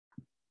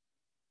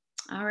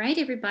All right,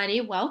 everybody,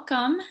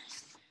 welcome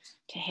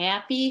to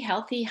Happy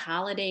Healthy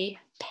Holiday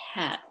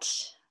Pet.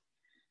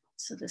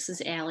 So this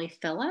is Allie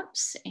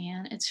Phillips,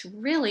 and it's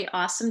really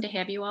awesome to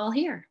have you all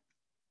here.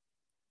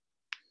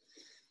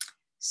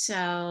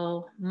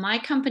 So my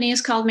company is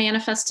called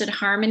Manifested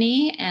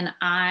Harmony, and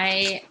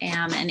I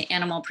am an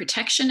animal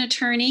protection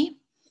attorney.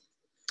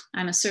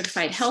 I'm a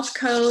certified health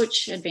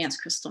coach,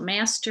 advanced crystal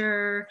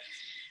master,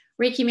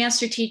 Reiki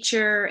master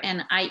teacher,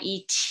 and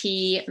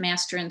IET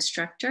master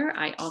instructor.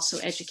 I also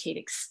educate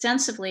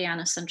extensively on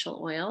essential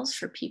oils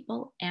for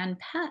people and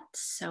pets.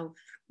 So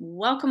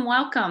welcome,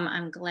 welcome.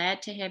 I'm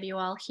glad to have you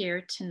all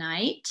here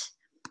tonight.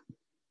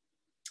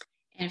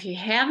 And if you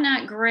have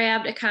not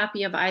grabbed a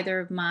copy of either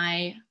of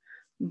my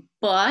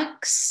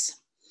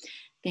books,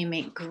 they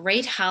make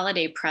great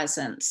holiday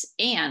presents.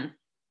 And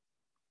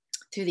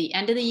through the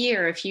end of the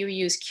year, if you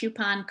use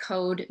coupon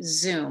code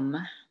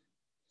ZOOM,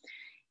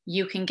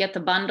 you can get the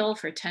bundle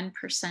for 10%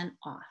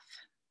 off.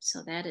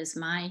 So that is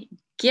my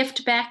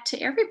gift back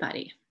to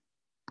everybody.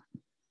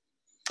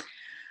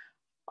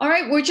 All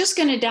right, we're just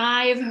going to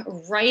dive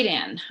right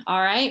in.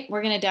 All right,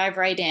 we're going to dive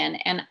right in.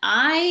 And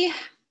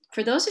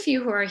for those of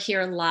you who are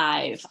here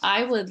live,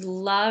 I would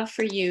love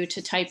for you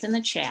to type in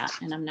the chat,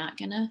 and I'm not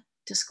going to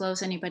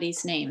disclose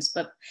anybody's names,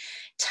 but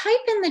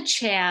type in the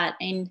chat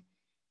and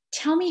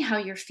tell me how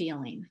you're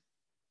feeling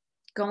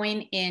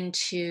going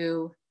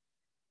into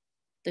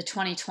the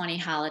 2020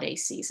 holiday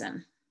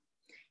season,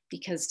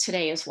 because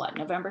today is what,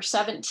 November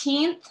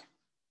 17th.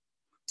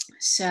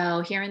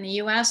 So here in the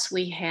US,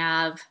 we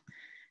have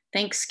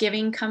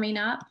Thanksgiving coming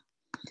up,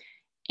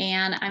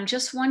 and I'm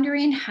just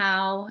wondering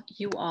how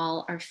you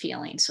all are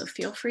feeling. So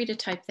feel free to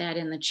type that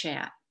in the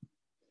chat,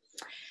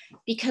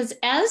 because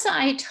as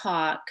I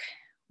talk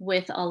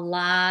with a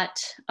lot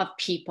of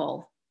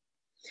people,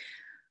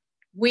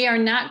 we are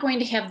not going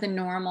to have the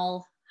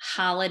normal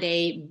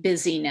holiday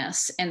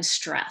busyness and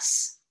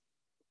stress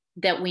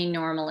that we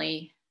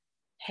normally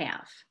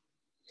have.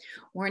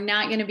 We're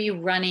not going to be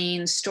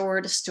running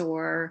store to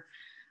store,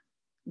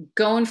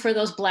 going for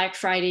those Black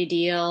Friday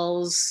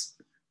deals,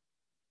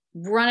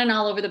 running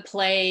all over the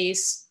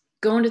place,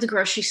 going to the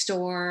grocery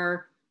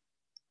store,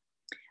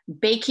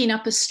 baking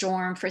up a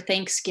storm for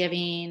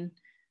Thanksgiving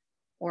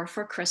or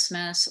for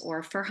Christmas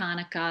or for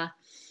Hanukkah.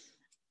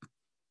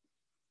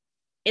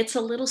 It's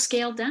a little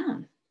scaled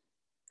down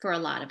for a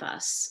lot of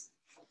us.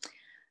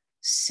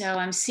 So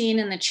I'm seeing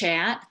in the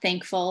chat,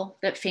 thankful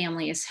that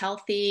family is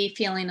healthy,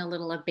 feeling a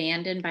little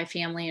abandoned by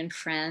family and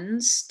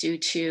friends due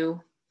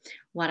to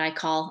what I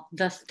call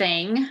the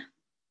thing.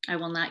 I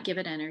will not give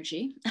it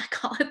energy. I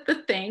call it the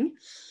thing.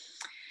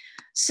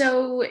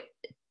 So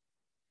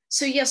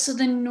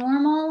the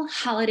normal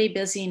holiday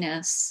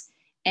busyness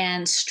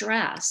and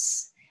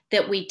stress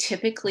that we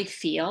typically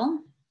feel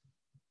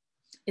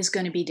is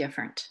going to be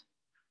different.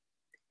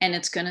 And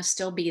it's going to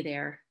still be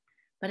there,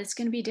 but it's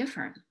going to be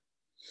different.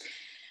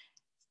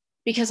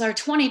 Because our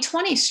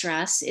 2020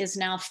 stress is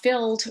now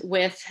filled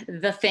with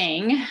the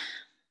thing,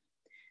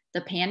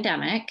 the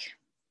pandemic,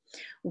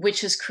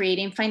 which is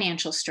creating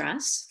financial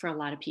stress for a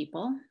lot of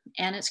people,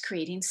 and it's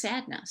creating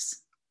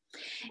sadness.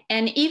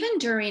 And even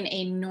during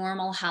a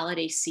normal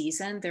holiday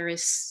season, there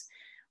is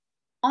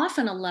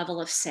often a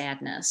level of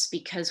sadness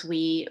because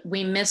we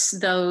miss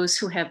those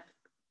who have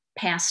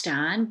passed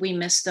on. We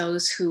miss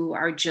those who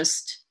are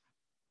just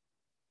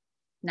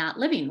not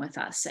living with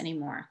us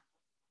anymore.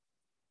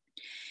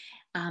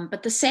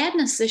 But the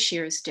sadness this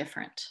year is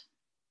different.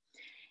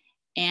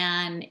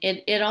 And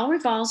it all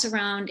revolves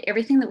around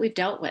everything that we've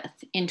dealt with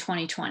in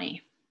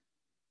 2020.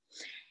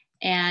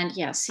 And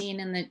yeah, seeing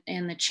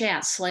in the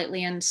chat,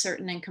 slightly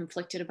uncertain and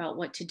conflicted about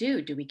what to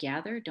do. Do we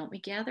gather? Don't we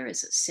gather?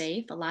 Is it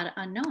safe? A lot of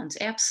unknowns.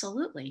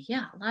 Absolutely.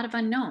 Yeah, a lot of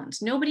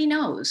unknowns. Nobody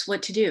knows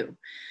what to do.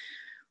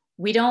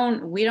 We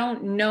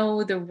don't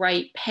know the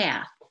right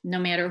path, no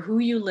matter who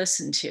you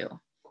listen to.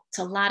 It's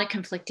a lot of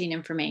conflicting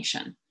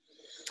information.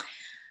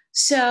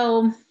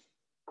 So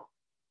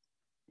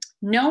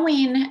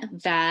knowing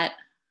that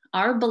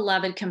our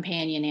beloved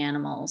companion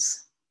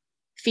animals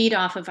feed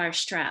off of our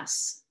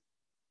stress,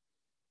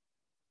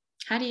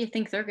 how do you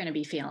think they're going to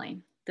be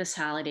feeling this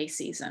holiday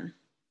season?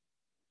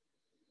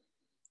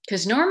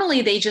 Because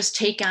normally they just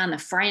take on the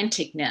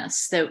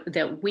franticness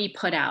that we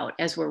put out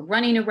as we're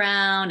running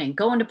around and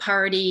going to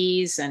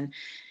parties and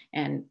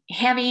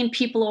having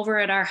people over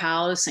at our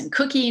house and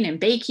cooking and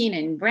baking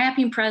and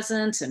wrapping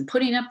presents and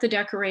putting up the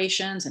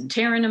decorations and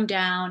tearing them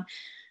down.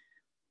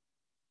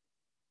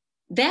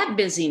 That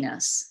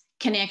busyness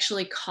can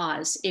actually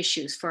cause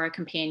issues for our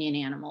companion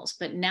animals.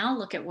 But now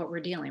look at what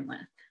we're dealing with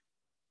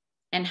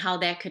and how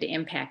that could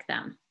impact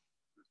them.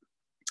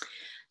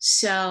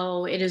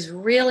 So it is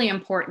really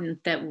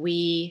important that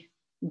we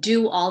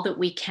do all that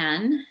we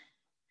can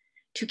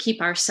to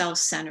keep ourselves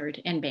centered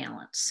and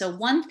balanced. So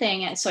one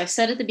thing, so I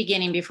said at the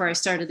beginning before I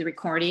started the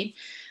recording,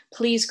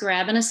 please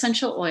grab an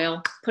essential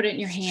oil, put it in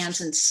your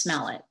hands and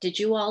smell it. Did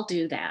you all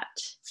do that?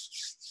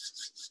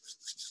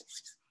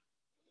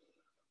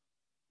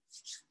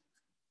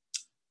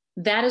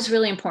 That is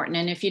really important.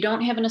 And if you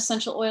don't have an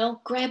essential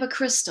oil, grab a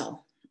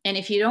crystal. And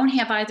if you don't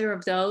have either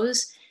of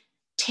those,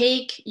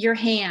 take your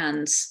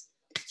hands,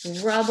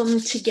 rub them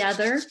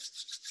together,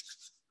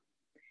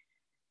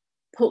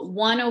 put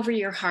one over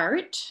your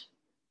heart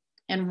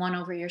and one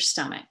over your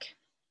stomach.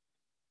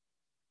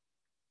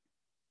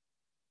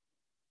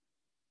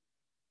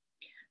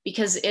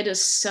 Because it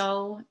is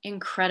so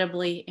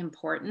incredibly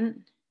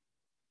important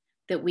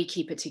that we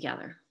keep it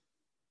together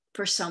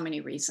for so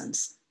many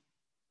reasons.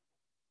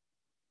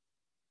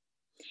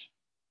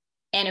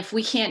 And if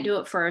we can't do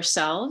it for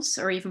ourselves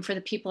or even for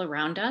the people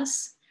around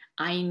us,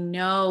 I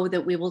know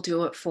that we will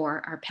do it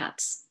for our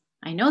pets.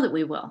 I know that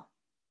we will,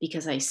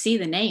 because I see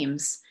the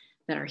names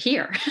that are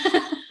here.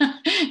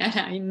 And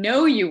I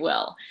know you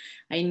will.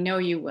 I know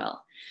you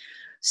will.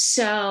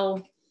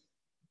 So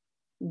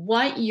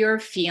what you're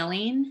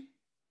feeling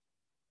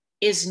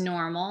is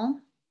normal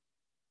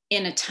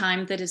in a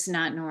time that is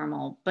not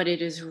normal, but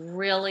it is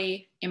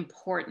really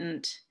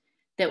important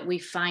that we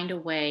find a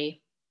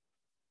way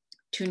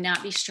to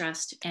not be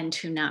stressed and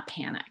to not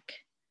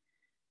panic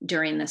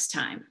during this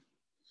time.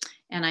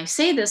 And I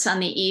say this on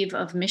the eve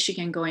of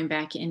Michigan going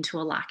back into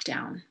a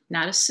lockdown,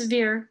 not as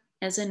severe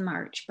as in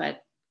March,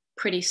 but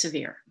pretty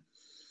severe.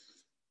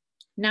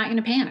 Not going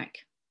to panic.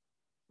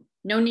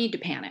 No need to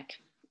panic.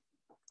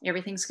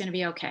 Everything's going to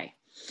be okay.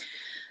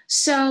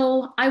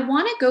 So I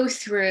want to go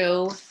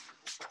through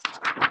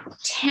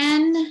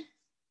 10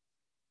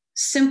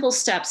 simple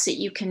steps that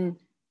you can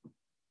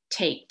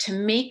take to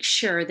make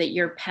sure that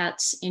your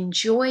pets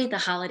enjoy the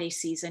holiday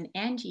season,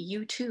 and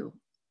you too,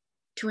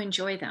 to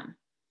enjoy them.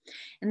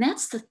 And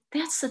that's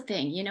the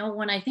thing. You know,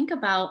 when I think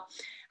about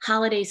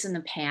holidays in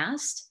the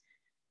past,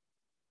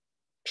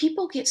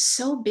 people get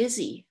so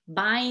busy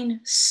buying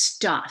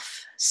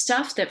stuff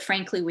that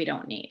frankly we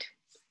don't need,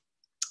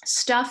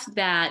 stuff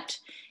that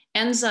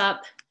ends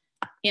up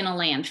in a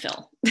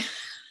landfill.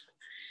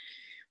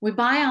 We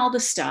buy all the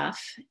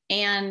stuff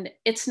and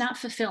it's not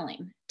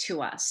fulfilling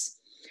to us.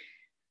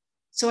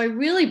 So I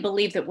really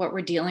believe that what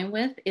we're dealing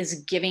with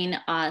is giving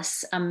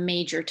us a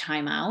major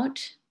timeout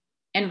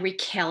and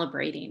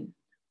recalibrating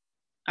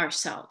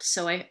ourselves.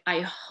 So I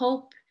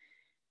hope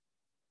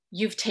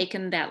you've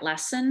taken that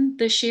lesson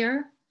this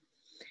year.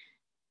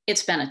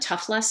 It's been a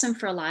tough lesson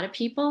for a lot of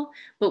people,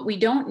 but we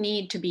don't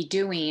need to be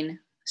doing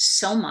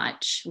so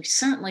much. We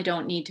certainly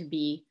don't need to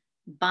be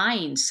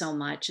buying so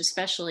much,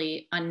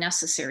 especially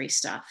unnecessary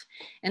stuff.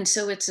 And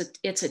so it's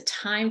a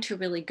time to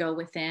really go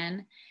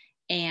within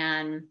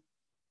and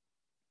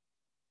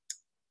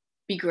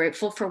be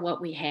grateful for what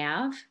we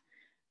have,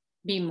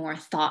 be more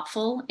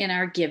thoughtful in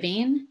our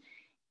giving,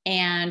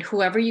 and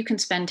whoever you can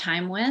spend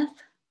time with,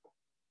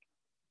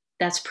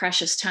 that's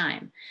precious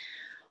time.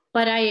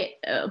 But I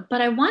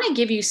want to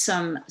give you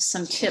some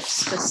tips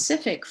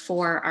specific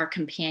for our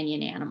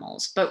companion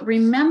animals. But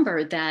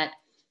remember that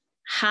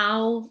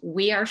how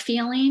we are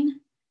feeling,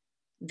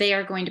 they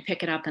are going to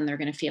pick it up and they're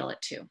going to feel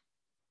it too.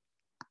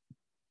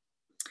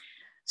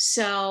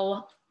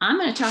 So I'm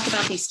going to talk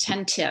about these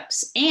 10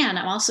 tips, and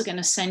I'm also going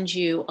to send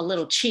you a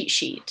little cheat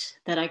sheet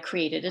that I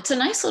created. It's a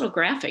nice little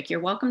graphic. You're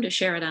welcome to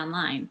share it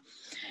online.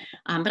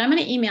 But I'm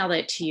going to email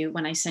that to you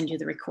when I send you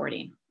the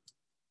recording.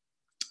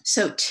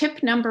 So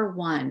tip number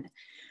 1,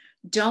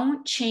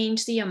 don't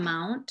change the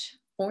amount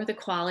or the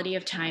quality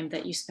of time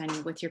that you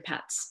spend with your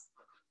pets.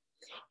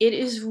 It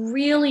is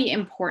really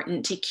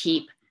important to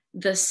keep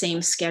the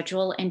same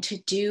schedule and to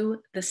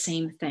do the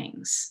same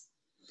things,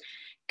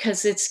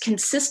 because it's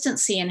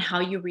consistency in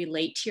how you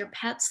relate to your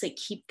pets that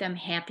keep them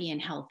happy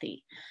and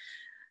healthy.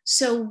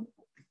 So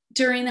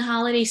during the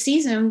holiday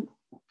season,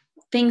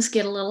 things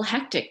get a little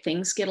hectic,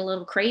 things get a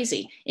little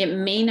crazy. It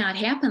may not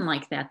happen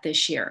like that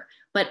this year,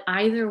 but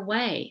either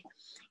way,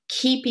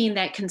 keeping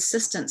that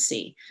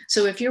consistency.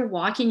 So if you're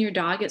walking your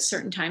dog at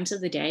certain times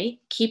of the day,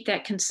 keep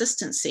that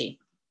consistency.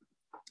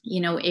 You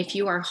know, if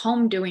you are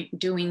home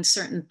doing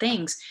certain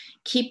things,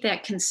 keep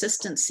that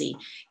consistency,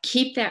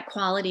 keep that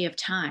quality of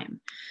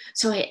time.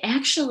 So I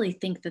actually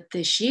think that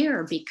this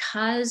year,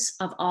 because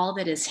of all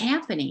that is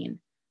happening,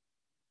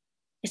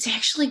 it's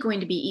actually going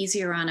to be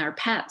easier on our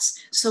pets,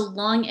 so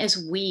long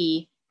as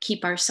we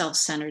keep ourselves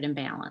centered and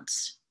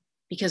balanced,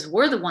 because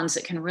we're the ones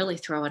that can really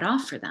throw it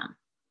off for them,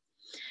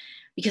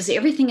 because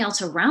everything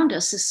else around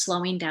us is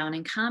slowing down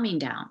and calming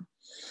down.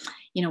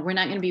 You know, we're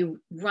not going to be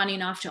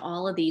running off to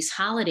all of these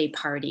holiday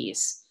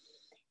parties.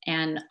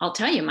 And I'll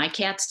tell you, my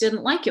cats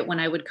didn't like it when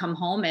I would come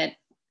home at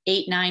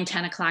 8, 9,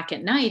 10 o'clock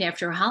at night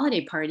after a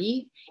holiday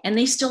party, and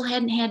they still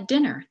hadn't had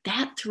dinner.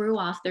 That threw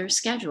off their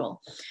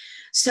schedule.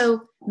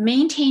 So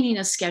maintaining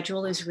a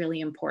schedule is really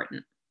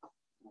important.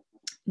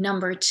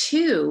 Number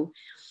 2,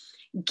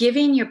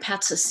 giving your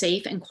pets a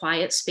safe and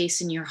quiet space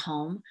in your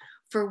home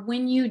for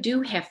when you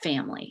do have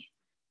family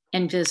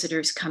and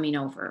visitors coming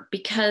over,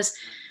 because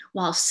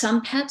while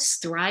some pets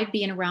thrive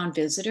being around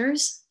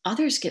visitors,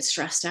 others get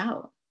stressed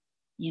out.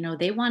 You know,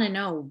 they want to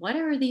know, what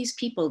are these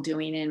people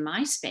doing in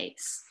my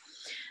space?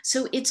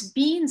 So it's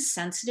being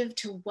sensitive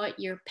to what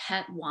your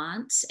pet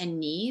wants and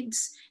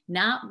needs,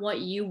 not what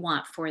you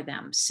want for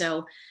them.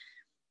 So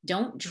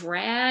Don't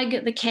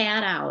drag the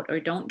cat out or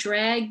don't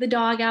drag the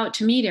dog out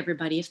to meet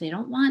everybody if they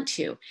don't want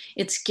to.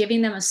 It's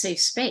giving them a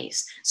safe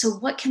space. So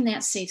what can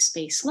that safe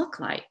space look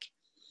like?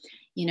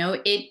 You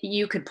know,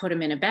 you could put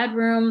them in a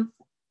bedroom,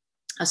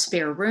 a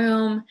spare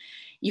room.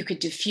 You could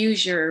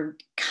diffuse your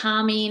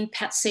calming,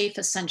 pet safe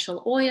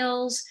essential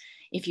oils.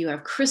 If you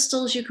have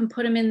crystals, you can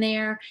put them in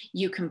there.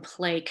 You can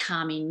play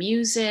calming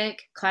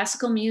music,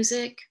 classical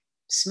music.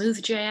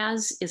 Smooth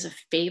jazz is a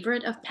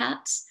favorite of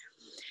pets.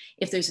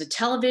 If there's a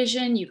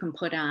television, you can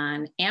put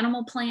on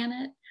Animal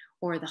Planet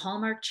or the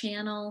Hallmark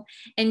Channel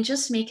and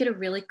just make it a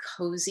really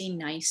cozy,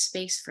 nice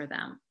space for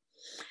them.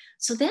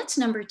 So that's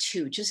number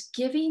 2, just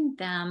giving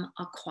them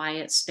a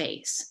quiet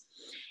space.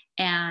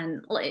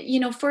 And,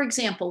 you know, for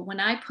example, when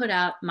I put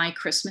up my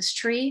Christmas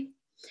tree,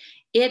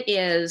 it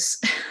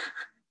is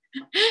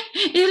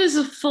it is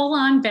a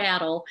full-on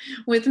battle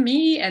with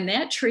me and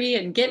that tree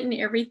and getting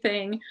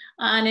everything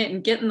on it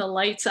and getting the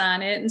lights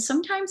on it. And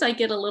sometimes I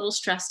get a little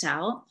stressed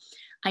out.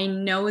 I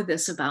know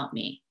this about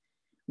me.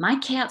 My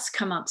cats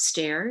come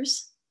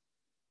upstairs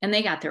and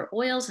they got their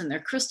oils and their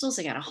crystals.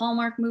 They got a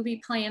Hallmark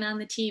movie playing on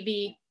the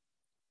TV.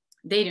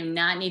 They do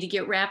not need to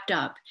get wrapped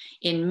up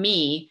in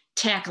me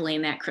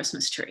tackling that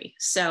Christmas tree.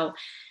 So,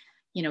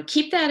 you know,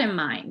 keep that in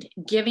mind,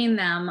 giving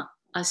them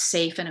a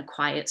safe and a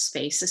quiet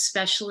space,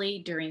 especially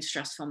during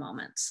stressful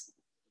moments.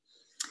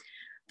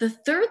 The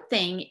third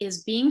thing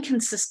is being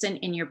consistent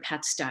in your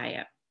pet's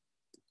diet.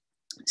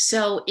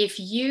 So if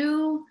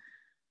you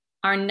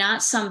are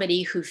not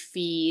somebody who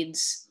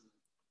feeds,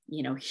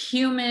 you know,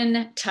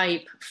 human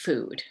type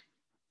food,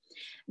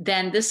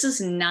 then this is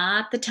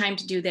not the time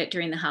to do that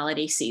during the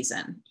holiday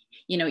season.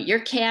 You know, your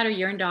cat or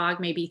your dog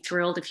may be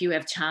thrilled if you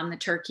have Tom the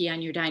turkey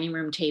on your dining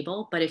room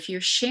table, but if you're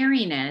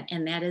sharing it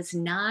and that is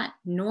not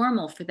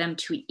normal for them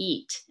to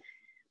eat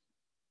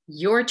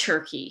your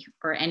turkey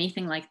or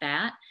anything like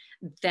that,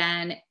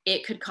 then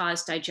it could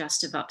cause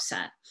digestive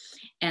upset.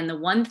 And the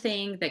one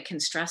thing that can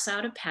stress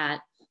out a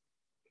pet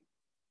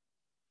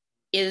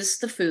is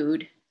the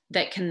food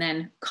that can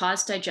then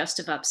cause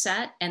digestive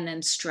upset and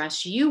then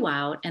stress you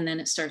out. And then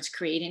it starts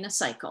creating a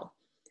cycle.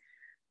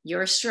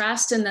 You're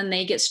stressed and then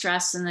they get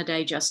stressed and the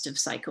digestive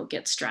cycle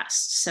gets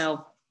stressed.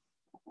 So,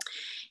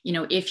 you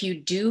know, if you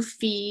do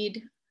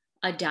feed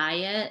a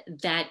diet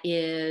that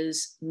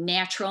is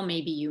natural,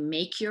 maybe you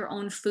make your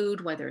own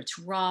food, whether it's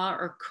raw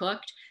or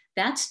cooked,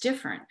 that's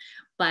different.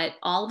 But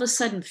all of a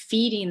sudden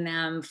feeding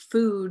them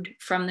food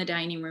from the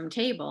dining room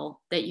table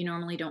that you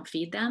normally don't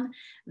feed them,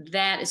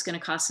 that is going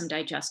to cause some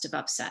digestive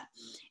upset.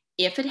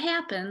 If it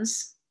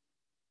happens,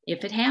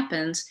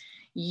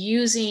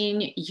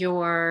 using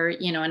your,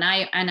 you know, and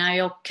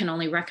I can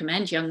only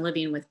recommend Young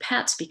Living with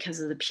Pets because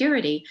of the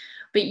purity,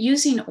 but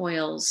using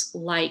oils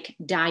like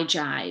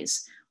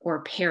Digize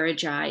or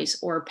Paragize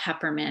or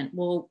peppermint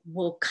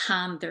will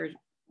calm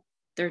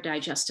their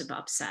digestive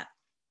upset.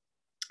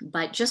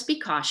 But just be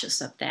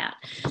cautious of that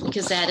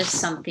because that is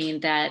something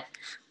that,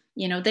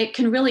 you know, that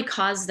can really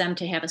cause them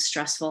to have a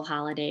stressful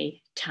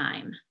holiday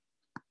time.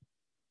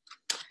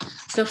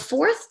 The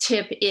fourth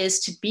tip is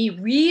to be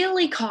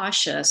really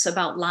cautious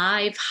about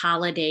live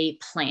holiday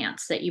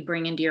plants that you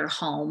bring into your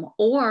home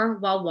or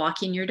while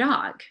walking your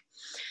dog.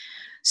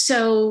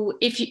 So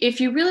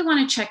if you really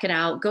want to check it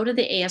out, go to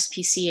the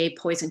ASPCA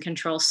Poison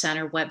Control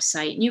Center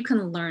website and you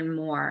can learn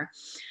more.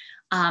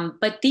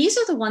 But these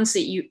are the ones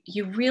that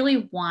you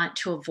really want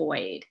to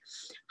avoid.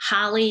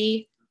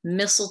 Holly,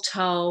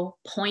 mistletoe,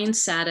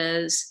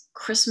 poinsettias,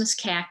 Christmas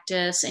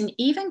cactus, and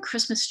even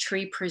Christmas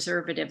tree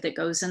preservative that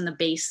goes in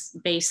the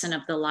basin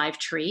of the live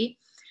tree,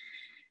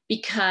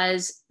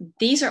 because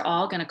these are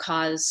all going to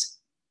cause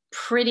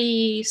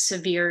pretty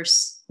severe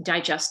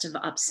digestive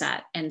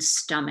upset and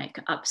stomach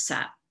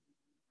upset.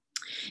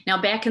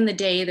 Now, back in the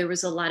day, there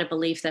was a lot of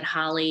belief that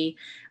holly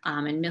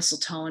and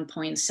mistletoe and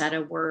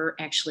poinsettia were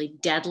actually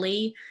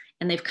deadly,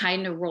 and they've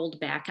kind of rolled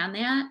back on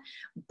that.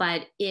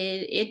 But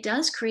it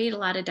does create a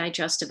lot of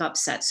digestive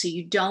upset, so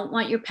you don't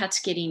want your pets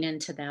getting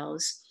into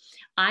those.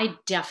 I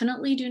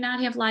definitely do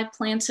not have live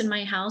plants in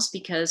my house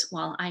because,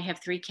 well, I have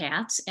 3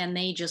 cats and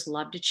they just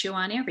love to chew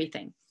on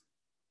everything.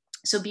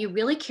 So be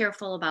really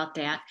careful about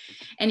that.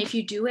 And if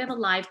you do have a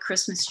live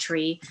Christmas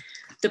tree,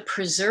 the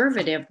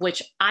preservative,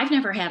 which I've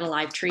never had a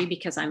live tree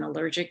because I'm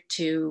allergic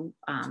to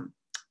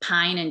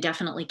pine and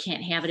definitely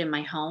can't have it in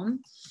my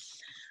home.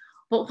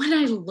 But when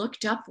I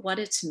looked up what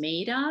it's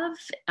made of,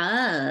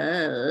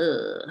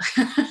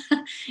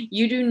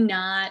 you do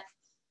not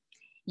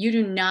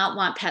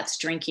want pets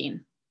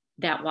drinking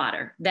that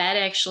water. That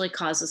actually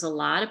causes a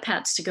lot of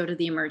pets to go to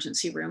the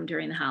emergency room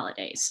during the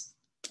holidays.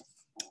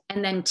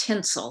 And then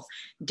tinsel,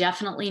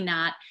 definitely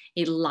not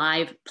a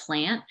live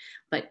plant,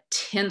 but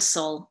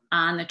tinsel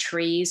on the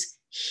trees,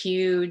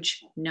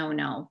 huge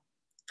no-no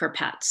for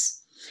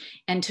pets.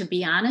 And to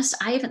be honest,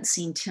 I haven't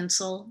seen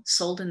tinsel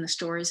sold in the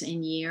stores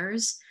in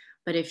years,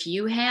 but if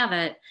you have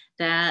it,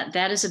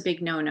 that is a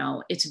big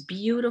no-no. It's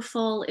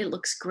beautiful. It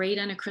looks great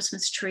on a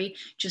Christmas tree.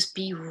 Just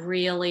be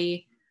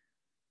really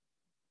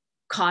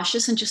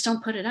cautious and just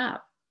don't put it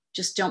up.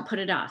 Just don't put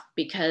it off,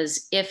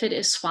 because if it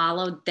is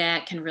swallowed,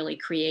 that can really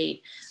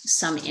create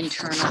some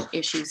internal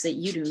issues that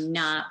you do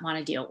not want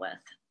to deal with.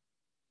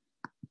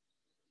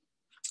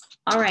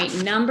 All right,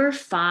 number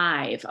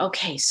 5.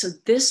 Okay, so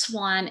this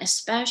one,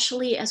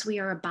 especially as we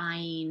are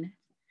buying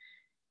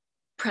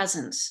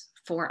presents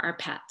for our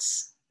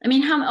pets. I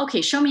mean,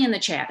 okay, show me in the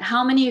chat.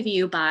 How many of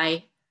you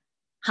buy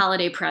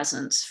holiday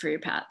presents for your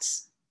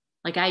pets?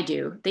 Like I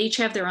do. They each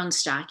have their own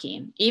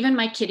stocking. Even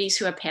my kitties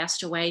who have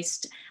passed away,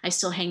 I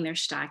still hang their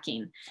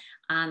stocking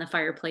on the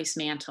fireplace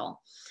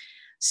mantle.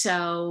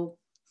 So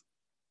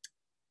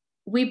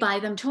we buy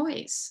them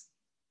toys.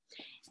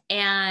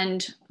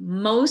 And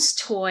most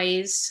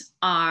toys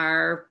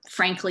are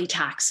frankly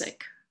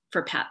toxic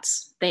for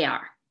pets. They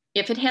are.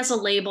 If it has a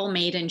label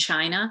made in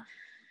China,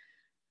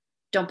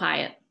 don't buy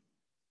it,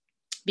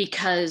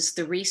 because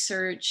the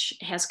research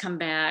has come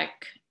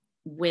back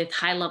with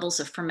high levels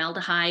of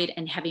formaldehyde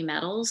and heavy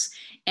metals.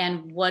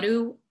 And what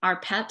do our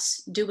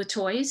pets do with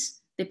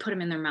toys? They put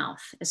them in their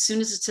mouth. As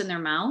soon as it's in their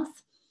mouth,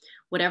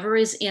 whatever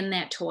is in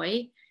that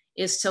toy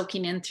is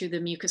soaking in through the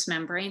mucous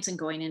membranes and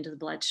going into the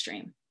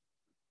bloodstream.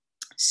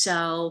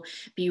 So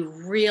be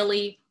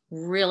really,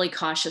 really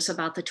cautious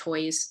about the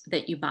toys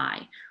that you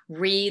buy.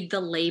 Read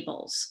the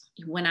labels.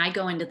 When I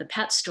go into the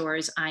pet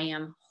stores, I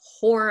am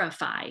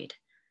horrified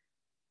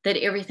that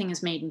everything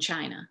is made in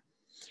China.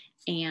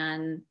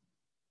 And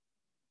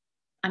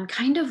I'm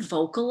kind of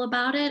vocal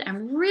about it.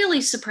 I'm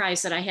really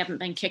surprised that I haven't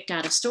been kicked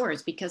out of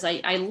stores, because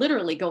I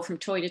literally go from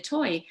toy to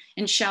toy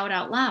and shout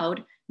out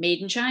loud,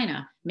 made in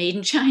China, made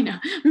in China,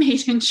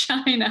 made in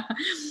China.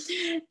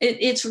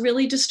 It's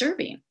really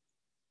disturbing.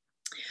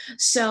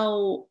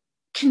 So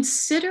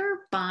consider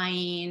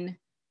buying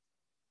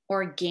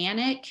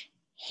organic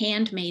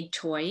handmade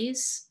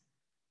toys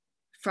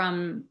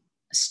from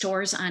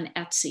stores on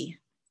Etsy.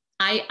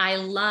 I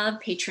love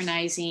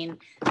patronizing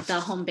the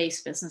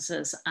home-based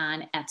businesses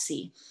on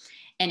Etsy.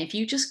 And if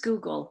you just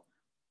Google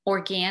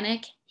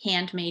organic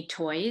handmade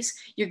toys,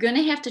 you're going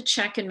to have to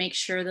check and make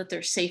sure that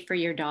they're safe for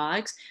your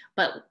dogs.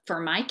 But for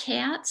my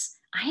cats,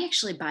 I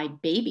actually buy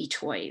baby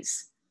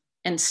toys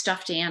and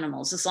stuffed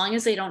animals, as long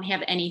as they don't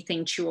have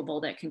anything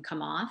chewable that can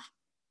come off,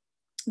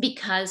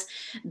 because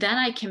then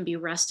I can be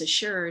rest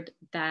assured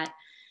that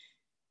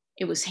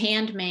it was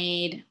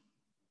handmade,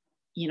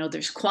 you know,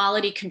 there's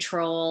quality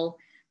control,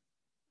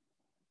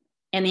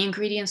 and the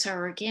ingredients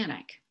are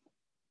organic,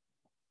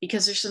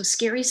 because there's some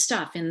scary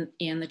stuff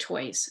in the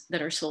toys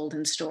that are sold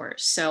in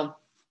stores. So,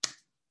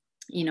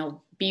 you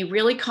know, be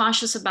really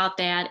cautious about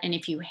that. And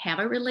if you have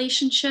a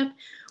relationship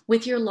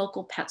with your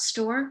local pet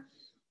store,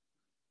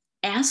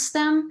 ask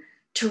them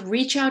to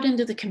reach out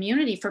into the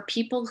community for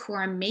people who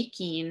are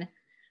making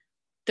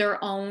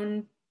their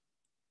own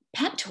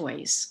pet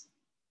toys.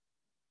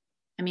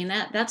 I mean,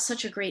 that's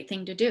such a great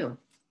thing to do.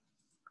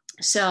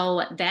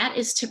 So that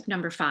is tip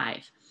number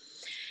 5.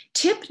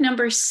 Tip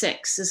number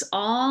 6 is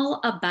all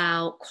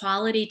about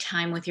quality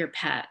time with your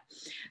pet.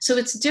 So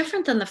it's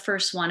different than the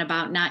first one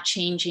about not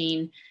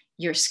changing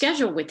your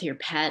schedule with your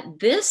pet.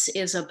 This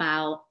is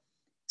about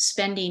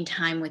spending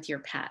time with your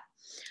pet.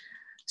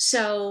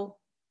 So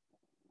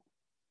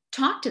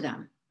talk to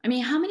them. I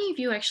mean, how many of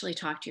you actually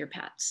talk to your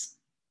pets?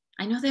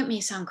 I know that may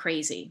sound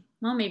crazy.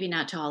 Well, maybe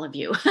not to all of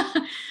you,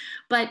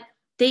 but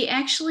they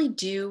actually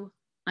do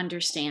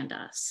understand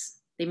us.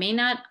 They may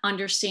not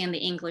understand the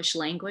English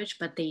language,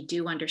 but they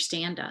do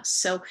understand us.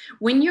 So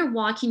when you're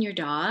walking your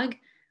dog,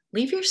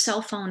 leave your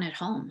cell phone at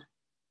home.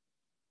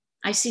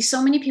 I see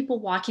so many people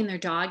walking their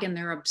dog and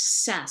they're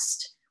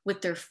obsessed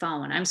with their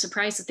phone. I'm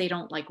surprised that they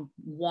don't like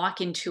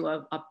walk into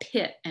a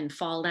pit and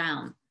fall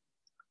down.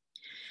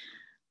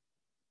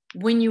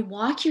 When you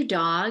walk your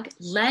dog,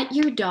 let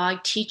your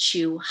dog teach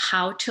you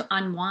how to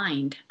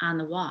unwind on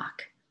the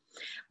walk.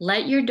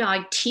 Let your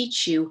dog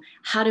teach you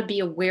how to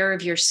be aware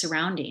of your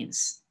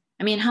surroundings.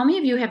 I mean, how many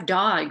of you have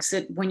dogs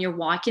that when you're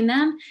walking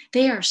them,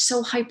 they are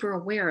so hyper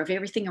aware of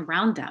everything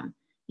around them?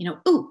 You know,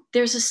 ooh,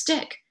 there's a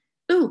stick.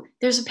 Ooh,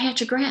 there's a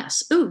patch of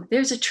grass. Ooh,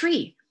 there's a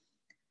tree.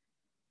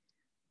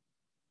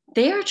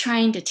 They are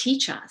trying to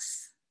teach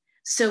us.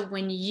 So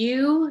when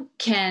you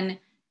can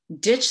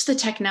ditch the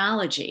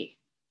technology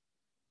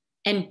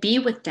and be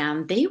with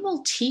them, they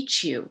will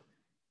teach you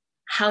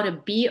how to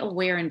be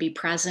aware and be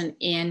present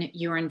in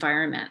your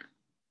environment.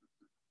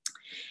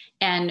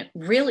 And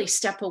really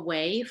step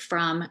away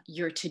from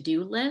your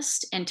to-do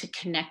list and to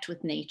connect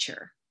with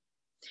nature.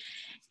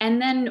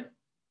 And then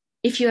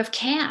if you have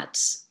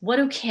cats, what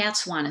do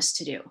cats want us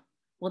to do?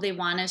 Well, they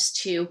want us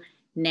to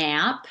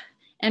nap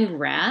and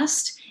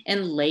rest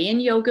and lay in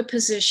yoga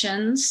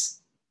positions.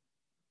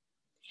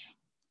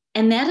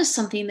 And that is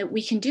something that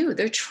we can do.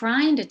 They're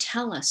trying to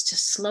tell us to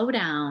slow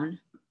down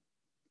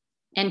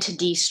and to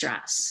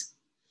de-stress.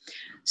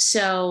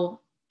 So,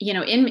 you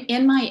know,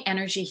 in my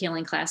energy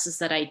healing classes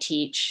that I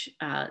teach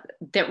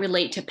that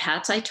relate to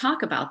pets, I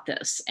talk about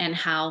this and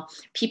how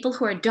people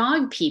who are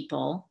dog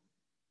people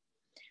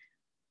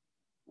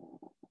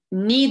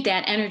need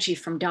that energy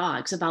from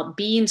dogs, about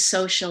being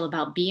social,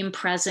 about being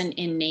present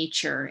in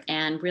nature,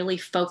 and really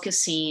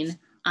focusing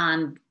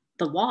on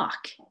the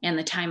walk and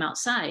the time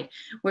outside.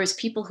 Whereas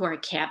people who are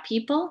cat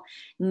people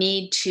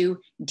need to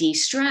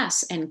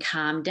de-stress and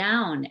calm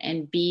down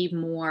and be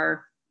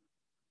more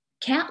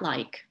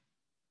cat-like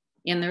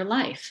in their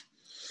life.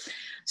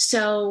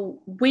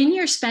 So when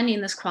you're spending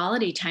this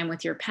quality time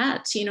with your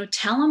pets,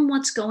 tell them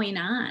what's going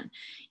on.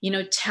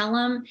 Tell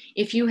them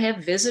if you have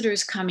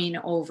visitors coming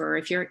over,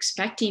 if you're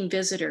expecting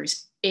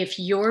visitors, if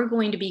you're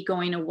going to be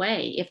going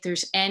away, if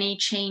there's any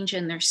change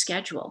in their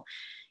schedule.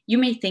 You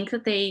may think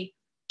that they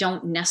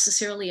don't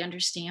necessarily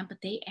understand,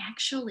 but they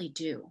actually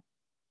do.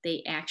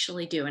 They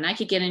actually do. And I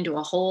could get into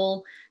a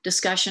whole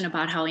discussion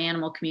about how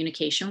animal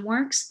communication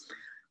works.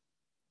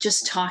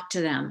 Just talk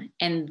to them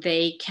and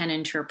they can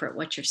interpret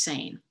what you're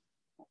saying.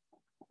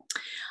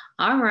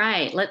 All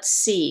right, let's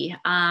see.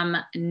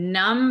 What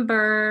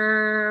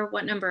number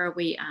are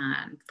we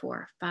on?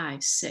 4,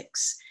 5,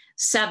 6,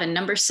 7.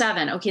 Number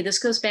 7. Okay, this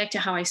goes back to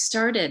how I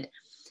started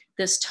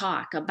this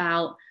talk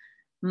about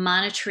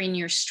monitoring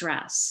your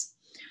stress.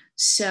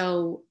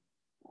 So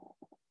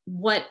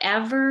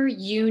whatever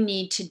you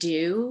need to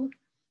do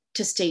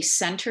to stay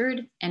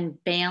centered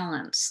and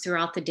balanced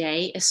throughout the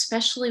day,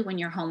 especially when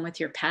you're home with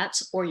your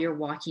pets or you're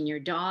walking your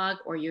dog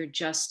or you're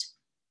just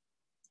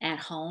at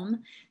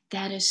home,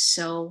 that is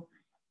so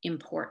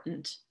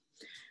important.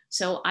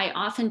 So I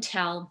often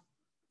tell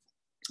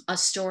a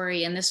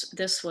story, and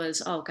this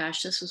was, oh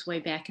gosh, this was way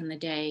back in the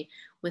day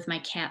with my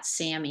cat,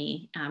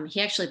 Sammy.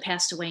 He actually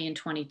passed away in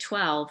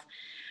 2012,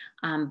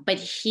 but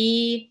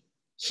he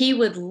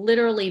would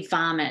literally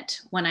vomit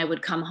when I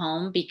would come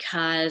home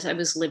because I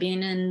was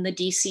living in the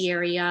DC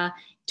area,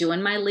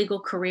 doing my legal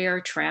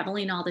career,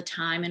 traveling all the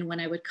time. And when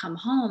I would come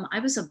home, I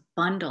was a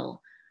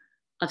bundle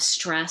of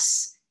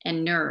stress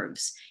and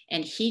nerves.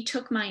 And he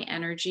took my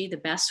energy the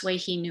best way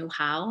he knew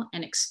how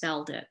and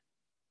expelled it.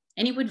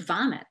 And he would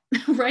vomit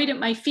right at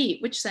my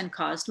feet, which then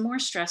caused more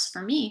stress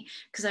for me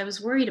because I was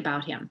worried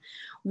about him.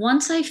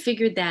 Once I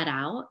figured that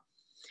out,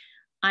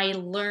 I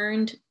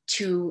learned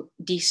to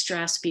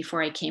de-stress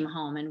before I came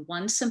home. And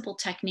one simple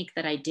technique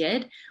that I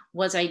did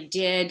was I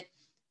did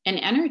an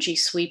energy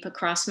sweep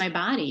across my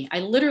body. I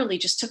literally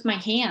just took my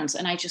hands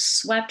and I just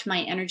swept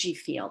my energy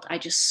field. I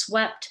just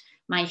swept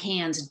my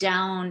hands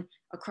down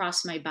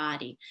across my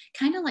body,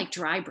 kind of like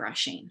dry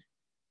brushing,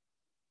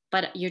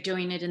 but you're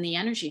doing it in the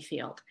energy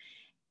field.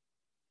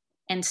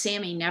 And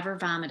Sammy never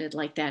vomited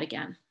like that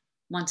again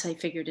once I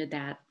figured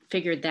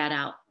that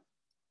out.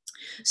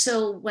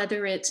 So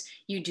whether it's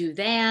you do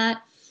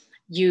that,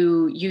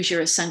 you use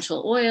your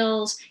essential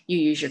oils, you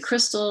use your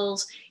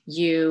crystals,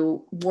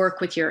 you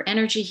work with your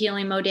energy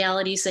healing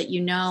modalities that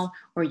you know,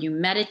 or you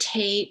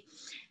meditate,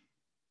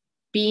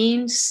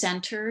 being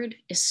centered,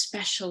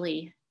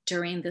 especially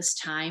during this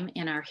time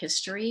in our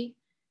history,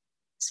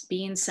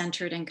 being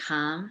centered and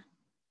calm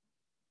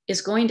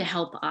is going to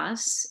help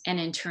us, and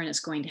in turn is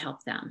going to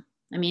help them.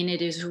 I mean,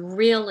 it is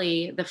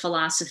really the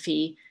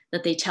philosophy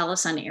that they tell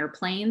us on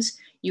airplanes.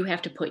 You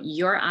have to put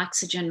your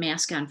oxygen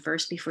mask on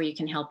first before you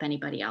can help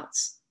anybody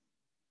else.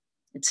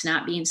 It's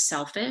not being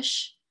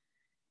selfish.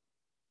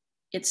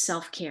 It's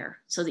self-care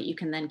so that you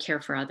can then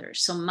care for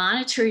others. So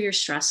monitor your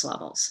stress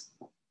levels.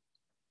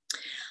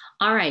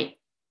 All right,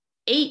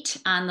 8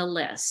 on the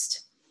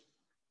list.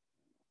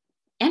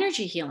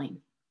 Energy healing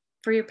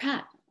for your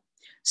pet.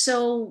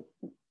 So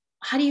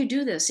how do you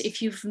do this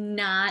if you've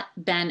not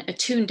been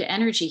attuned to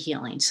energy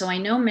healing? So I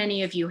know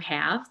many of you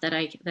have that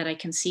I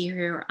can see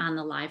here on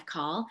the live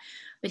call,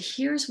 but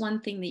here's one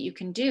thing that you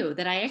can do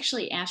that I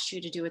actually asked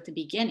you to do at the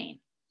beginning.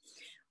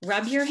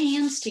 Rub your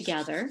hands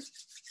together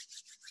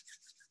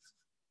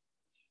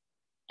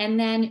and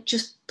then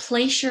just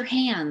place your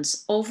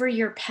hands over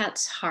your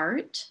pet's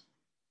heart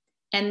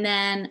and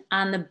then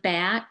on the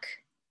back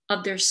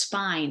of their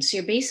spine. So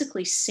you're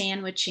basically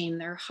sandwiching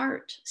their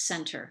heart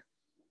center.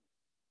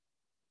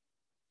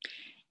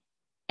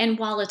 And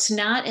while it's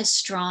not as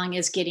strong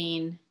as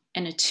getting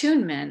an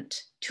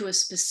attunement to a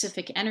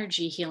specific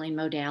energy healing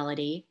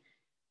modality,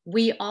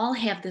 we all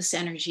have this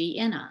energy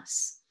in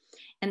us.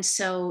 And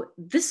so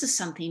this is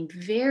something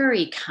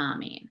very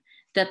calming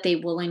that they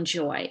will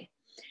enjoy.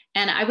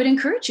 And I would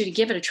encourage you to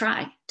give it a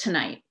try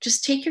tonight.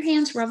 Just take your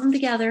hands, rub them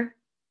together,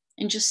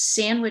 and just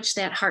sandwich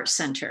that heart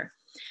center.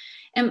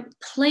 And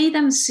play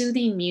them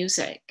soothing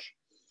music,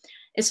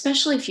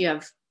 especially if you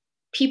have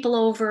people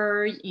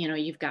over,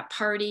 you've got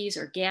parties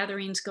or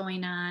gatherings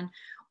going on,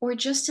 or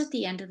just at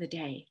the end of the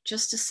day,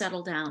 just to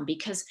settle down,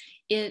 because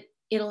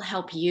it'll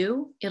help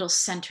you, it'll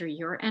center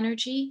your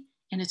energy,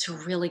 and it's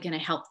really going to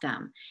help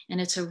them. And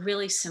it's a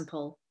really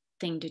simple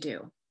thing to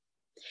do.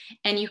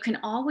 And you can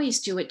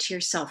always do it to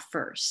yourself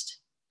first,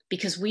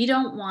 because we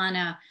don't want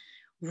to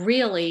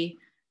really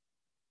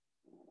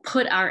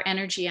put our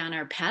energy on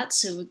our pets.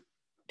 So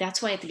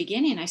that's why at the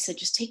beginning I said,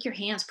 just take your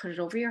hands, put it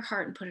over your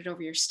heart and put it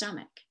over your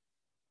stomach.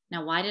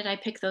 Now, why did I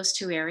pick those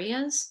 2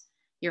 areas?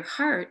 Your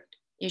heart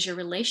is your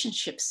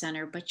relationship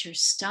center, but your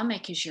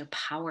stomach is your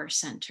power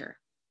center.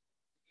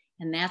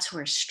 And that's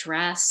where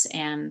stress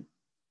and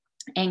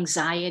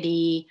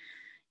anxiety,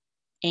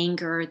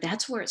 anger,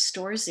 that's where it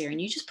stores there. And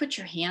you just put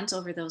your hands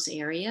over those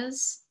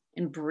areas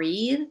and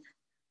breathe.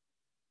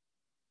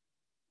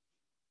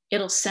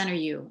 it'll center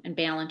you and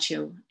balance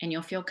you, and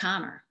you'll feel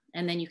calmer.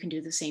 And then you can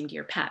do the same to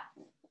your pet.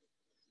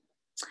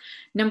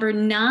 Number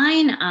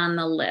 9 on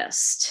the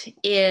list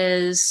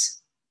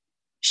is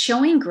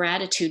showing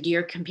gratitude to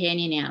your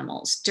companion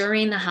animals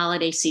during the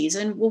holiday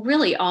season. Well,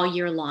 really all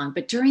year long,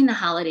 but during the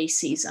holiday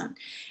season,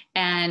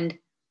 and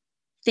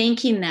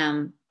thanking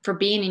them for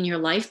being in your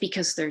life,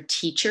 because they're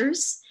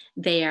teachers.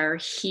 They are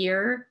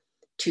here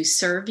to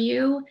serve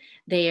you.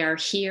 They are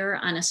here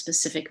on a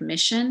specific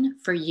mission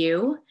for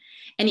you.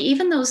 And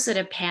even those that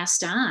have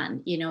passed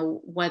on, you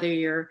know, whether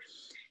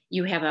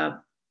you have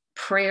a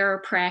prayer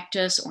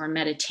practice or a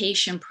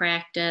meditation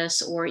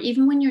practice, or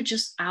even when you're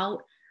just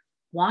out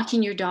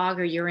walking your dog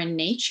or you're in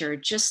nature,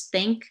 just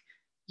thank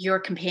your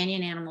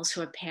companion animals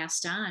who have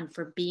passed on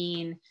for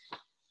being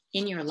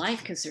in your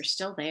life, because they're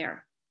still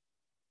there.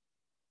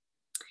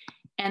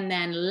 And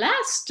then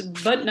last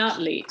but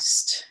not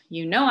least,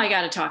 you know, I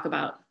got to talk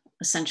about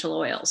essential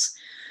oils.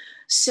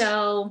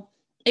 So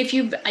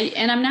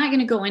and I'm not going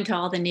to go into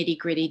all the nitty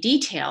gritty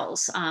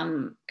details,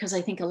 because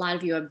I think a lot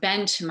of you have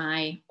been to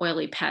my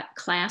Oily Pet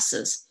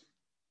classes.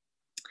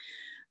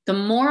 The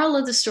moral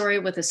of the story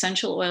with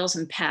essential oils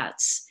and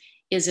pets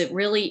is it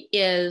really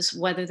is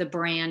whether the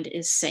brand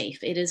is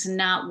safe. It is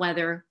not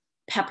whether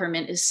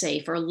peppermint is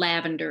safe or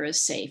lavender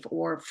is safe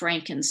or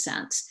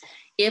frankincense.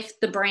 If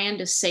the brand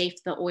is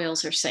safe, the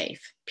oils are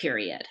safe,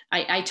 period.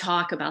 I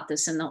talk about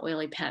this in the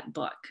Oily Pet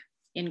book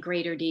in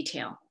greater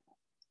detail.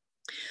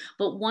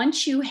 But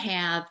once you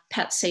have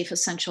pet safe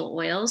essential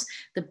oils,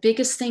 the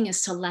biggest thing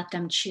is to let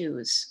them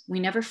choose. We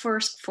never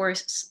force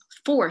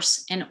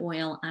an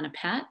oil on a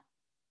pet.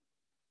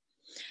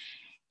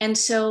 And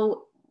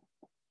so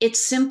it's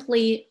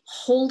simply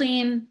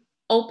holding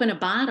open a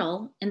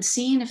bottle and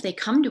seeing if they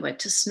come to it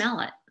to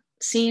smell it,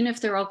 seeing if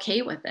they're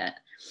okay with it.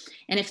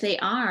 And if they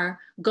are,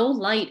 go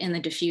light in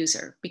the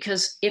diffuser,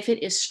 because if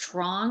it is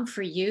strong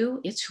for you,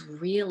 it's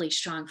really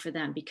strong for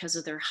them because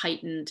of their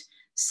heightened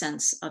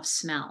sense of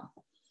smell.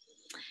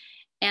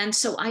 And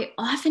so I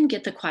often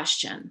get the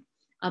question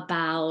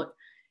about,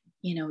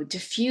 you know,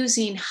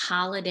 diffusing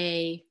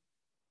holiday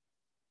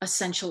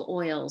essential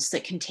oils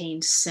that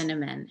contain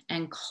cinnamon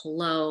and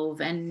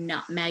clove and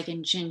nutmeg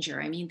and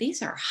ginger. I mean,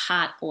 these are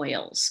hot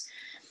oils.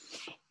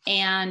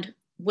 And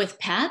with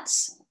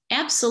pets,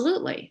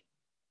 absolutely.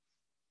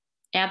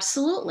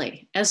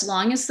 Absolutely. As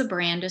long as the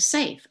brand is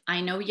safe.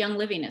 I know Young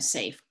Living is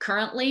safe.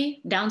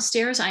 Currently,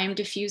 downstairs, I am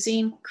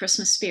diffusing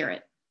Christmas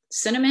Spirit,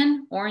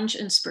 cinnamon, orange,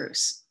 and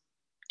spruce.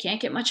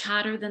 Can't get much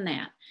hotter than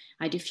that.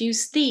 I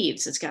diffuse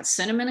Thieves. It's got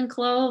cinnamon and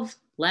clove,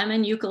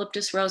 lemon,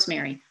 eucalyptus,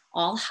 rosemary,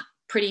 all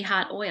pretty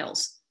hot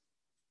oils.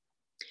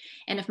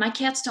 And if my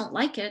cats don't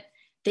like it,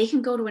 they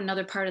can go to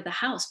another part of the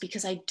house,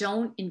 because I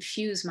don't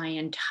infuse my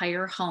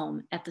entire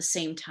home at the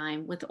same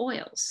time with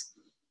oils.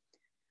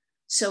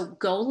 So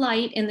go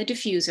light in the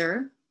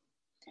diffuser.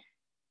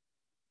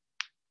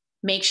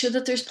 Make sure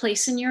that there's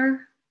place in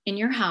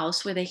your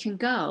house where they can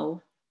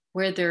go,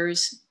 where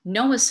there's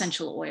no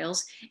essential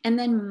oils, and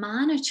then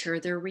monitor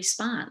their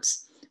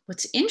response.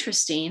 What's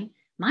interesting,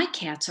 my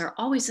cats are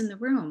always in the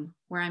room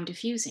where I'm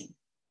diffusing.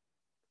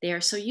 They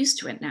are so used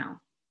to it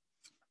now.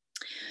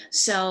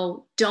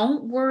 So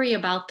don't worry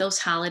about those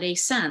holiday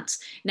scents.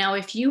 Now,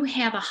 if you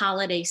have a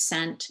holiday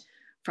scent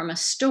from a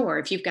store,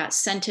 if you've got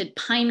scented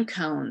pine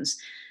cones,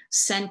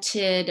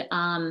 scented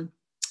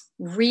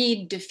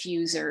reed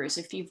diffusers,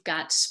 if you've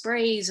got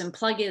sprays and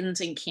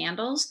plugins and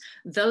candles,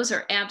 those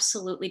are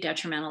absolutely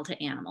detrimental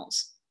to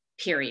animals,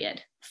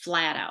 period,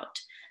 flat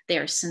out. They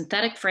are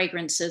synthetic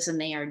fragrances and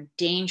they are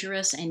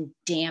dangerous and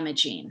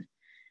damaging.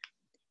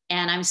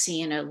 And I'm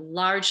seeing a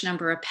large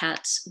number of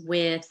pets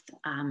with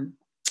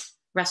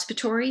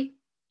respiratory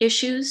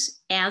issues,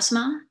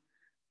 asthma,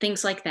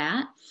 things like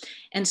that.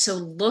 And so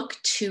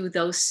look to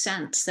those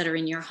scents that are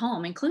in your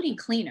home, including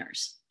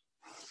cleaners.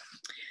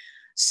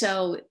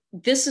 So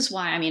this is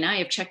why, I mean, I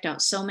have checked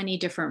out so many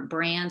different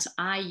brands.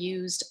 I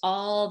used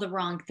all the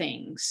wrong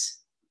things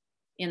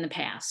in the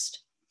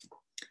past.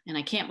 And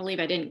I can't believe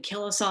I didn't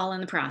kill us all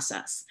in the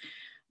process.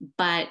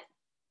 But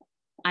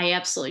I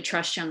absolutely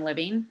trust Young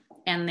Living,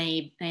 and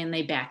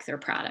they back their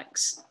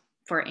products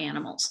for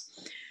animals.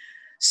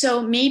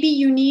 So maybe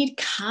you need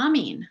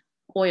calming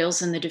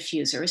oils in the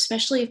diffuser,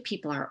 especially if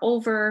people are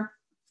over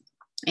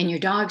and your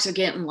dogs are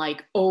getting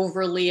like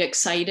overly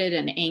excited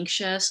and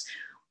anxious,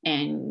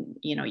 and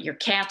you know your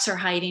cats are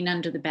hiding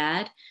under the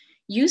bed.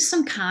 Use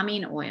some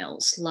calming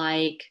oils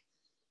like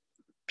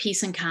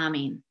Peace and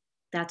Calming.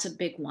 That's a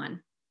big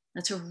one.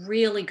 That's a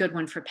really good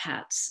one for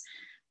pets.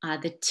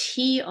 The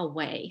Tea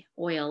Away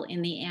oil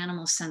in the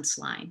Animal Sense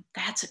line.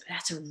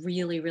 That's a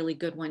really, really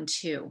good one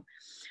too.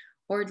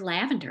 Or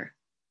lavender.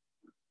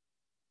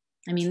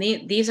 I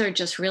mean, these are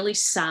just really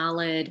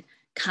solid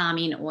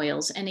calming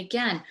oils. And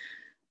again,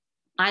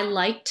 I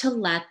like to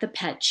let the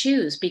pet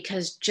choose,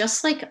 because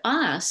just like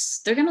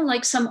us, they're going to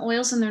like some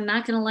oils and they're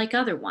not going to like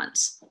other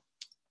ones.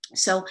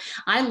 So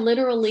I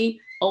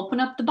literally open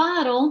up the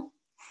bottle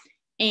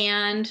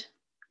and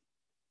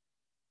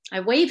I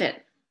wave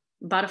it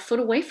about a foot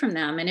away from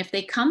them. And if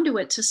they come to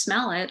it to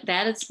smell it,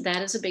 that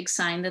is a big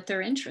sign that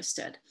they're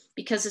interested.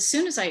 because as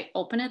soon as I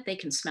open it, they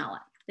can smell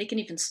it. They can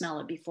even smell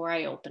it before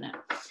I open it.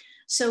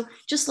 So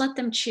just let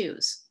them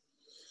choose.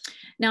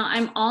 Now,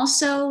 I'm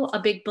also a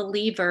big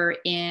believer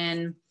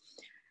in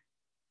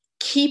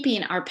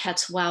keeping our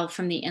pets well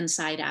from the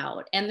inside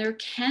out. And there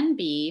can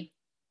be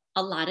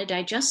a lot of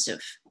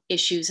digestive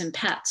issues in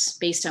pets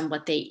based on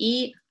what they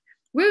eat.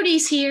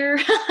 Rudy's here.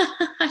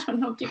 I don't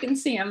know if you can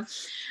see him.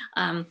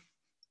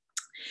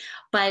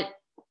 But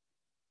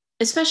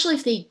especially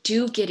if they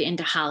do get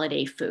into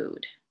holiday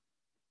food.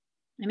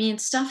 I mean,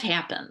 stuff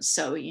happens.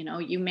 So,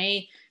 you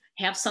may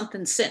have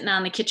something sitting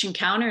on the kitchen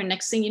counter and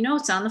next thing you know,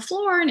 it's on the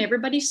floor and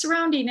everybody's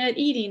surrounding it,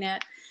 eating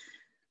it.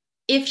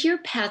 If your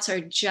pets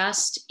are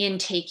just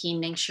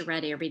intaking Ningxia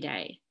Red every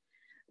day,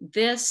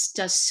 this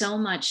does so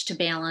much to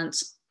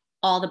balance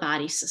all the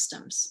body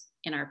systems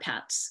in our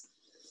pets.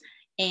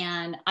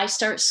 And I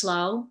start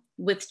slow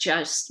with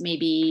just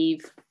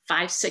maybe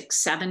 5, 6,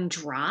 7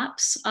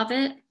 drops of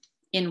it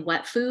in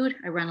wet food.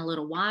 I run a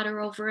little water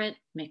over it,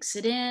 mix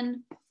it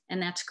in,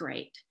 and that's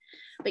great.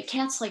 But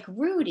cats like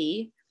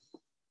Rudy,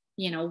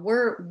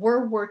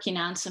 we're working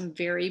on some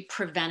very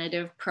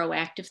preventative,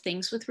 proactive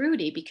things with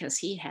Rudy because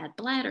he had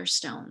bladder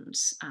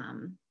stones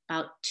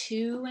about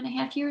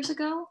 2.5 years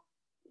ago.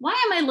 Why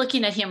am I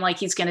looking at him like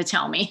he's going to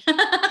tell me?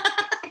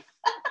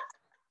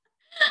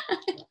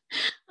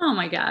 Oh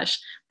my gosh,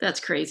 that's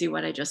crazy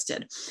what I just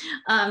did.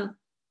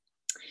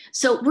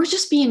 So we're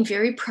just being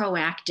very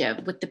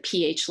proactive with the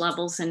pH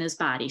levels in his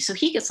body. So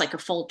he gets like a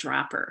full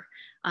dropper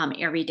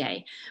every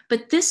day.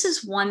 But this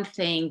is one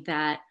thing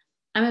that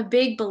I'm a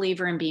big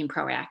believer in being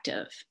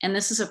proactive. And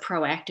this is a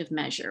proactive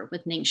measure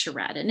with Ningxia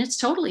Red, and it's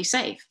totally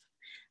safe.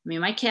 I mean,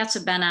 my cats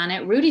have been on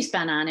it. Rudy's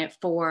been on it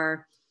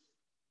for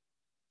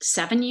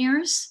 7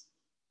 years.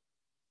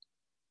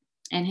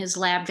 And his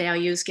lab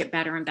values get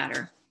better and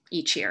better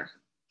each year.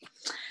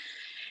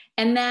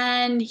 And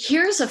then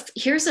here's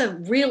a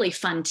really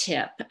fun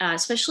tip,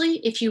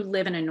 especially if you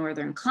live in a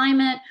northern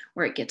climate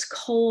where it gets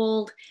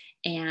cold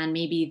and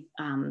maybe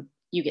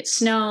you get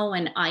snow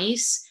and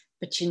ice,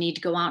 but you need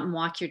to go out and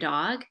walk your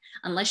dog.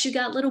 Unless you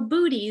got little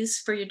booties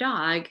for your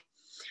dog,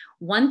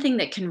 one thing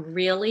that can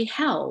really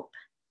help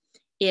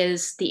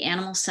is the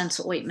Animal Sense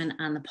ointment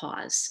on the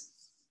paws.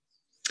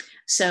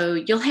 So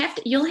you'll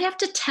have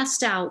to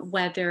test out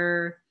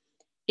whether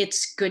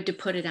it's good to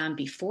put it on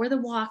before the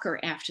walk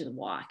or after the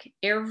walk.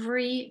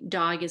 Every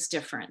dog is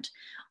different,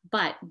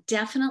 but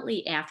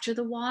definitely after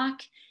the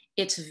walk,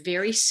 it's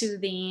very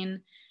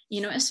soothing,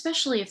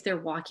 especially if they're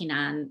walking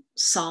on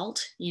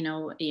salt,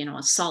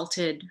 a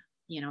salted,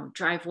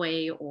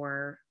 driveway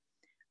or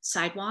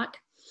sidewalk.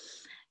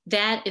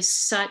 That is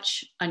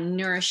such a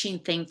nourishing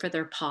thing for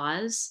their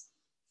paws.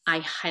 I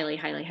highly,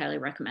 highly, highly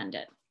recommend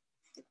it.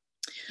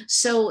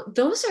 So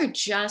those are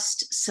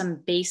just some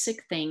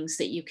basic things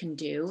that you can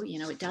do.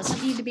 It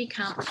doesn't need to be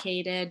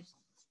complicated.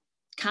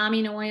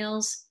 Calming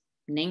oils,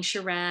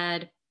 Ningxia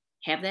Red,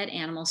 have that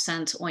Animal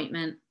Sense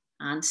ointment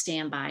on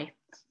standby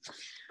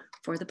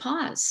for the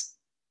paws.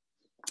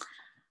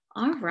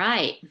 All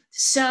right.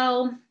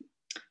 So,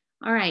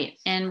 all right.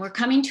 And we're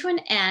coming to an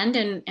end,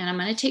 and I'm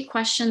going to take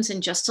questions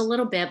in just a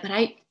little bit, but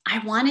I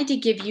wanted to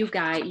give you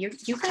guys,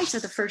 you guys are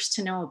the first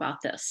to know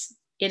about this.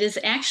 It is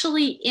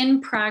actually in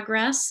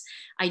progress.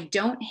 I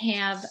don't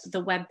have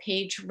the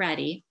webpage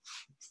ready,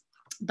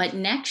 but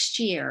next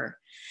year,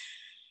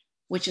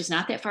 which is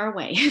not that far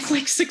away, it's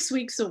like 6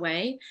 weeks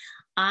away,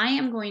 I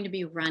am going to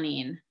be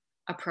running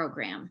a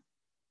program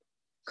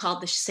called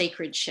the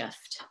Sacred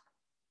Shift.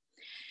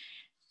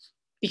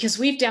 Because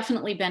we've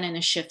definitely been in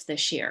a shift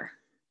this year.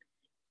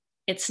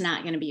 It's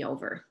not going to be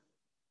over.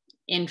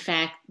 In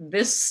fact,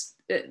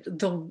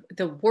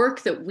 the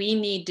work that we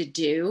need to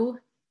do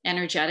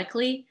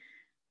energetically,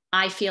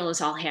 I feel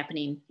is all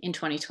happening in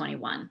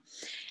 2021.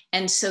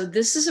 And so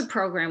this is a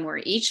program where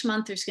each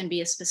month there's going to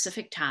be a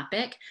specific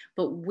topic,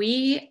 but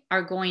we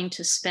are going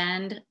to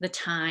spend the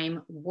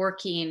time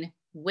working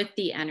with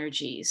the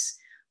energies,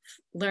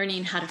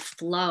 learning how to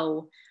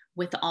flow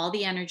with all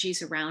the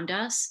energies around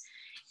us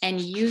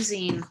and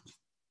using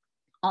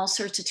all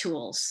sorts of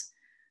tools,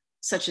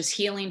 such as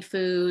healing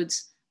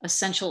foods,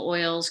 essential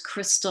oils,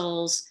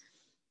 crystals,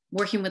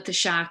 working with the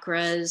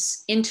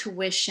chakras,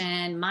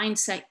 intuition,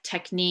 mindset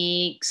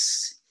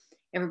techniques.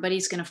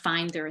 Everybody's going to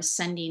find their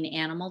ascending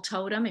animal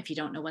totem. If you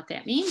don't know what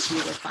that means, you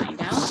will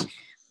find out.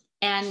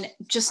 And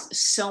just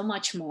so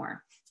much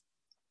more.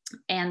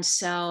 And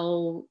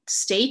so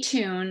stay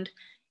tuned.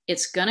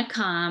 It's going to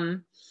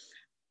come.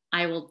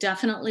 I will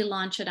definitely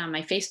launch it on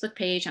my Facebook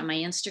page, on my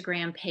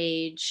Instagram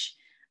page,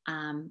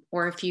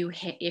 or if you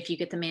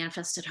get the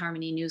Manifested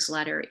Harmony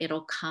newsletter,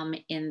 it'll come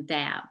in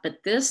that.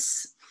 But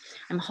this,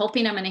 I'm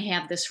hoping I'm going to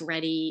have this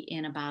ready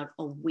in about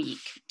a week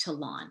to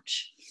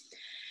launch.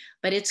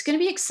 But it's going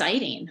to be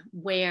exciting,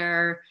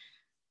 where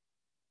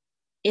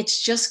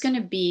it's just going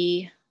to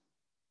be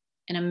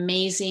an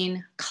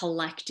amazing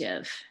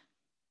collective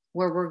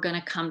where we're going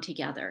to come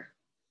together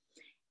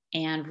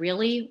and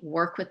really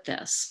work with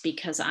this,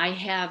 because I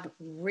have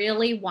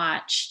really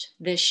watched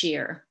this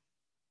year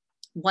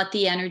what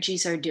the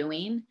energies are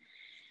doing.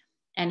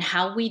 And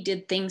how we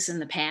did things in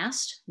the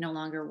past no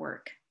longer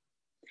work.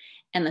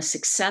 And the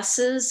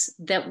successes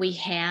that we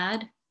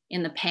had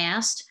in the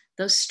past,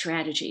 those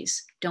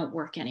strategies don't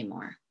work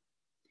anymore.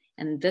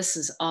 And this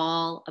is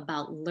all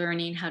about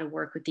learning how to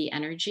work with the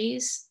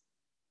energies.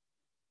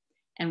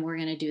 And we're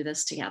going to do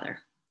this together.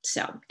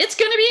 So it's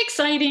going to be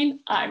exciting.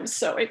 I'm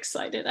so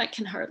excited. I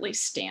can hardly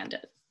stand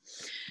it.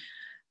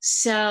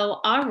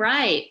 So, all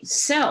right.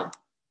 So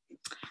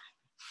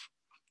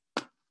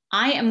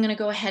I am going to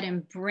go ahead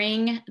and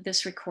bring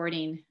this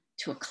recording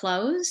to a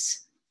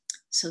close.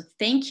 So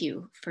thank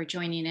you for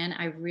joining in.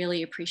 I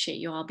really appreciate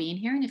you all being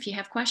here. And if you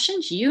have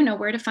questions, you know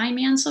where to find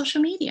me on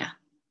social media.